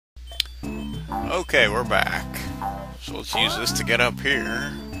Okay, we're back. So let's use this to get up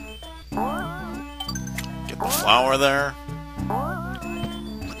here. Get the flower there.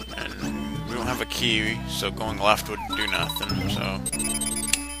 And we don't have a key, so going left would do nothing, so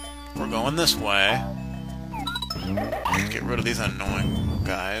we're going this way. Get rid of these annoying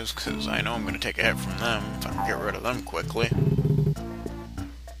guys, because I know I'm going to take a hit from them if I can get rid of them quickly.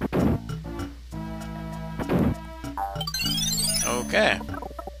 Okay.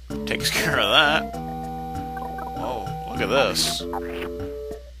 Takes care of that. Oh, look at this.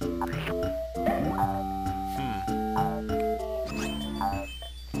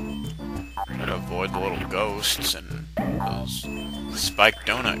 Gotta avoid the little ghosts and those spiked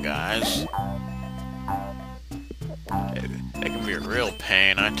donut guys. They can be a real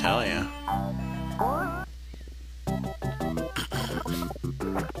pain, I tell you.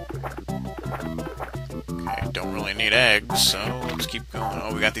 Okay, don't really need eggs, so let's keep going.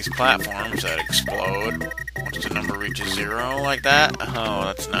 Oh, we got these platforms that explode once the number reaches 0, like that. Oh,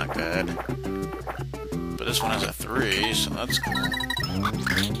 that's not good. But this one has a 3, so that's cool.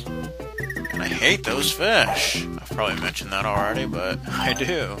 And I hate those fish. I've probably mentioned that already, but I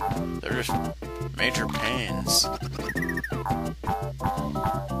do. They're just major pains.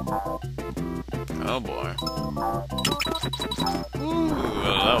 Oh boy. Ooh,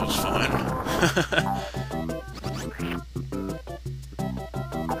 that was fun.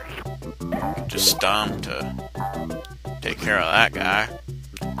 Just stomp to take care of that guy.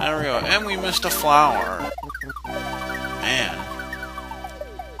 There we go. And we missed a flower. Man.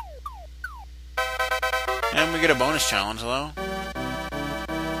 And we get a bonus challenge, though.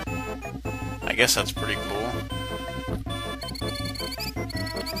 I guess that's pretty cool.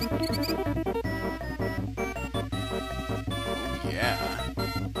 Oh, yeah.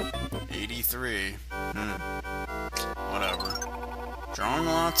 83. Whatever. Drawing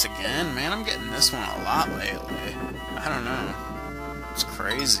lots again? Man, I'm getting this one a lot lately. I don't know. It's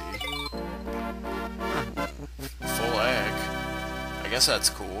crazy. Full egg. I guess that's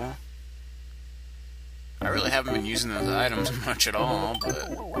cool. I really haven't been using those items much at all, but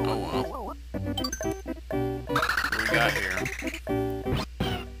oh well. What do we got here?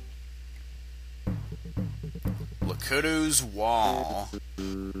 Lakudu's Wall.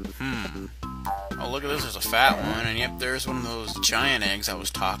 Oh, look at this, there's a fat one, and yep, there's one of those giant eggs I was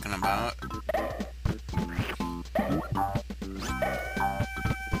talking about.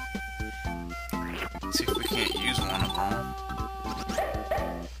 Let's see if we can't use one of them.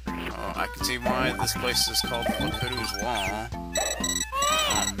 Oh, I can see why this place is called Lakudu's Wall.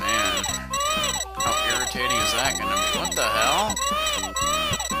 Oh man. How irritating is that gonna be? What the hell?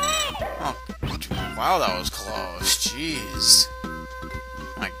 Oh, wow, that was close. Jeez.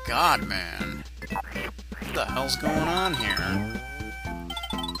 My god, man. What the hell's going on here?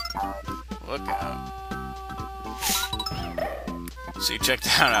 Look out. See, check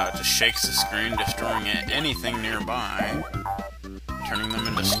that out. It just shakes the screen, destroying anything nearby. Turning them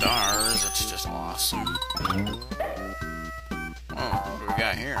into stars. It's just awesome. Oh, what do we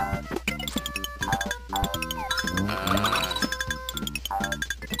got here?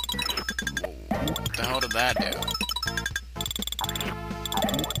 What the hell did that do?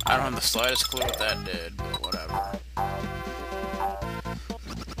 I don't have the slightest clue what that did, but whatever.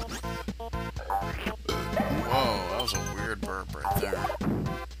 Whoa, that was a weird burp right there.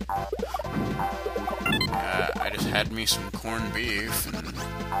 I just had me some corned beef, and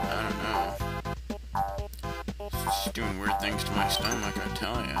I don't know. It's doing weird things to my stomach, I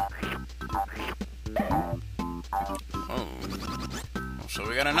tell you. Oh. So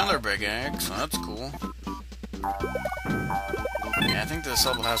we got another big egg, so that's cool. Yeah, I think this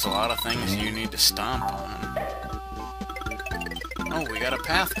level has a lot of things you need to stomp on. Oh, we got a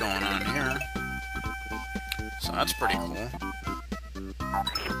path going on here. So that's pretty cool.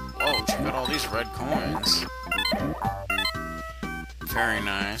 Whoa, check out all these red coins. Very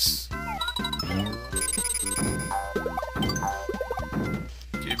nice.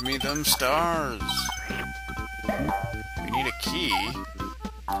 Give me them stars. We need a key.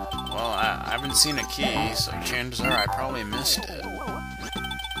 Well, I haven't seen a key, so chances are I probably missed it.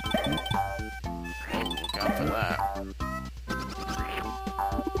 Whoa, look out for that.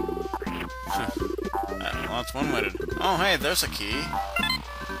 Well, that's one way to... Oh, hey, there's a key.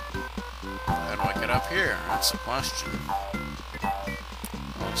 How do I get up here? That's the question.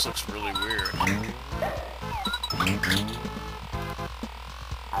 Oh, this looks really weird. Come on in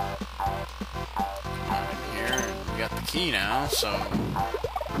here, and we got the key now, so...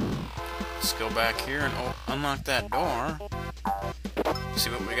 Let's go back here and unlock that door. See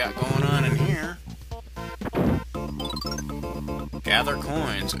what we got going on in here. Gather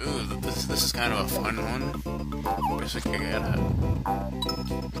coins. Ooh, this is kind of a fun one. Basically, you gotta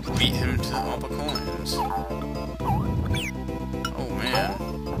beat him to all the coins. Oh man,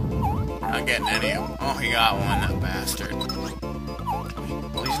 not getting any of them. Oh, he got one, that bastard.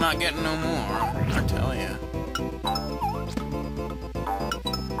 Well, he's not getting no more. I tell ya.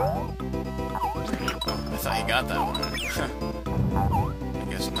 Oh, I thought he got that one. I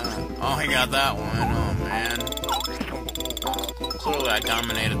guess not. Oh, he got that one. Oh man. Clearly I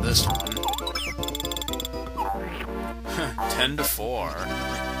dominated this one. 10-4.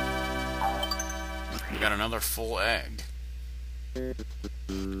 We got another full egg.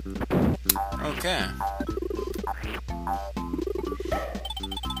 Okay.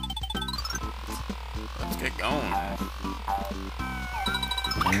 Let's get going.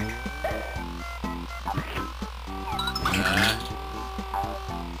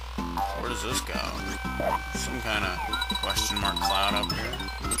 Where does this go? Some kind of question mark cloud up here.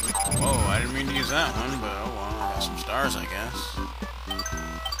 Whoa, I didn't mean to use that one, but oh well, I got some stars, I guess.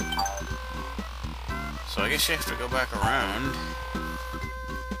 So I guess you have to go back around.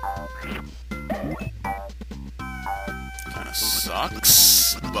 Kinda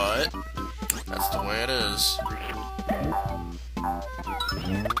sucks, but that's the way it is.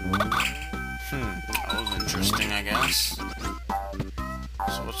 That was interesting, I guess.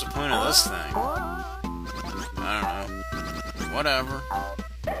 So what's the point of this thing? I don't know. Whatever.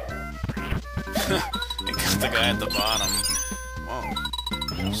 It got the guy at the bottom. Whoa.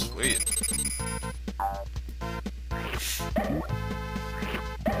 Sweet.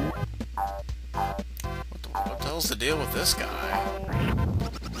 What the hell's the deal with this guy?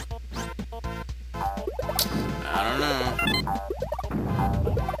 I don't know.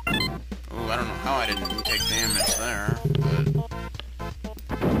 Ooh, I don't know how I didn't take damage there, but...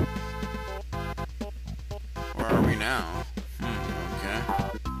 Where are we now? Okay.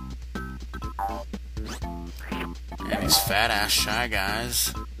 And these fat-ass Shy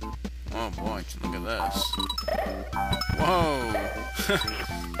Guys. Oh boy, look at this. Whoa!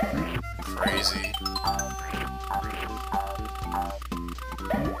 Crazy.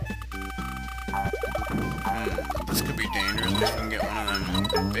 This could be dangerous. At least we can get one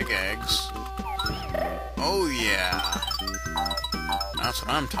of them big eggs. Oh yeah! That's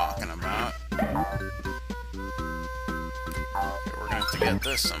what I'm talking about. Okay, we're gonna have to get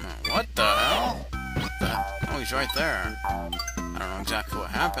this somehow. What the hell? Oh, he's right there. I don't know exactly what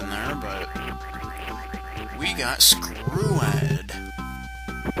happened there, but we got Screwhead.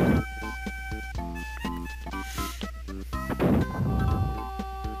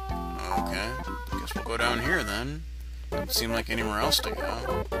 Okay, guess we'll go down here then. Doesn't seem like anywhere else to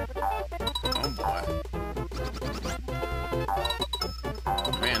go. Oh boy.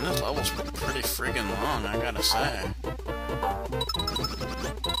 Man, this level's pretty friggin' long, I gotta say.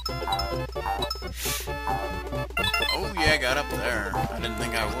 Oh yeah, I got up there. I didn't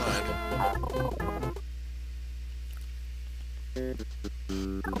think I would.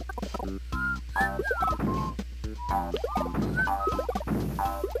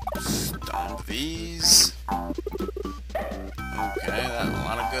 Stomp these. Okay, a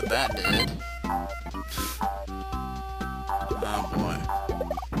lot of good that did. Oh boy.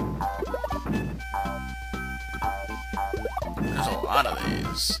 There's a lot of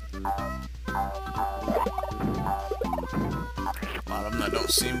these. A lot of them that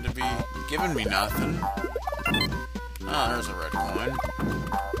don't seem to be giving me nothing. Oh, there's a red coin.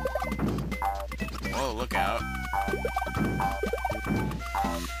 Whoa, look out.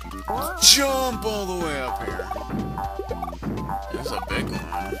 Let's jump all the way up here. This is a big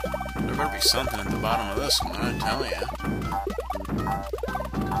one. There better be something at the bottom of this one, I tell ya.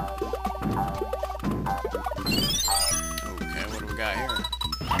 Okay, what do we got here?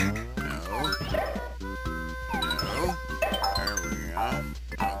 No. No. There we go.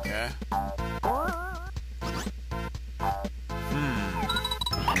 Okay.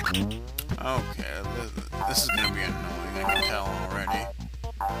 Okay, this is gonna be annoying, I can tell already.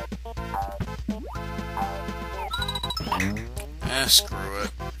 Screw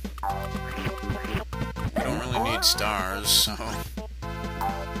it. We don't really need stars, so...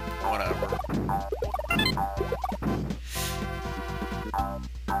 whatever.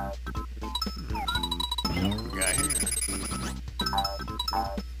 What do we got here?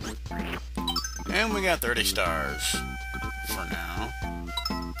 And we got 30 stars. For now.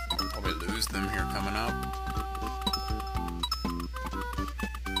 We'll probably lose them here coming up.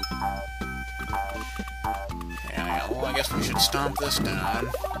 Yeah, well, I guess we should stomp this down.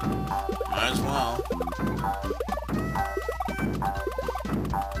 Might as well.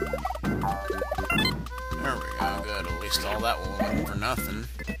 There we go, good. At least waste all that wool for nothing.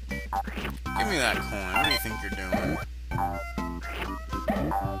 Give me that coin. What do you think you're doing?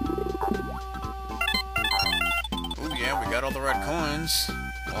 Ooh, yeah, we got all the red coins.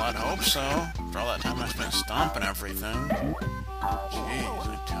 Well, I'd hope so. After all that time I spent stomping everything. Jeez,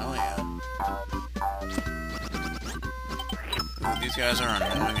 I tell ya. Ooh, these guys are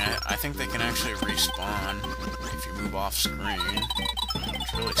annoying. I think they can actually respawn if you move off screen,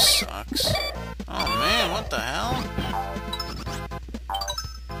 which really sucks. Oh man, what the hell?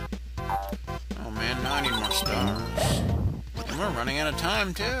 Oh man, now I need more stars. And we're running out of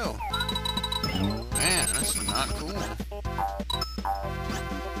time too. Man, this is not cool.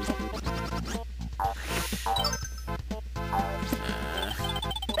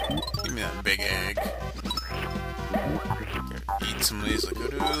 Give me that big egg. Eat some of these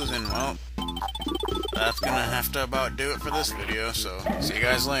huuuuges, and well, that's gonna have to about do it for this video, so see you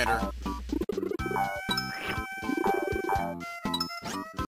guys later.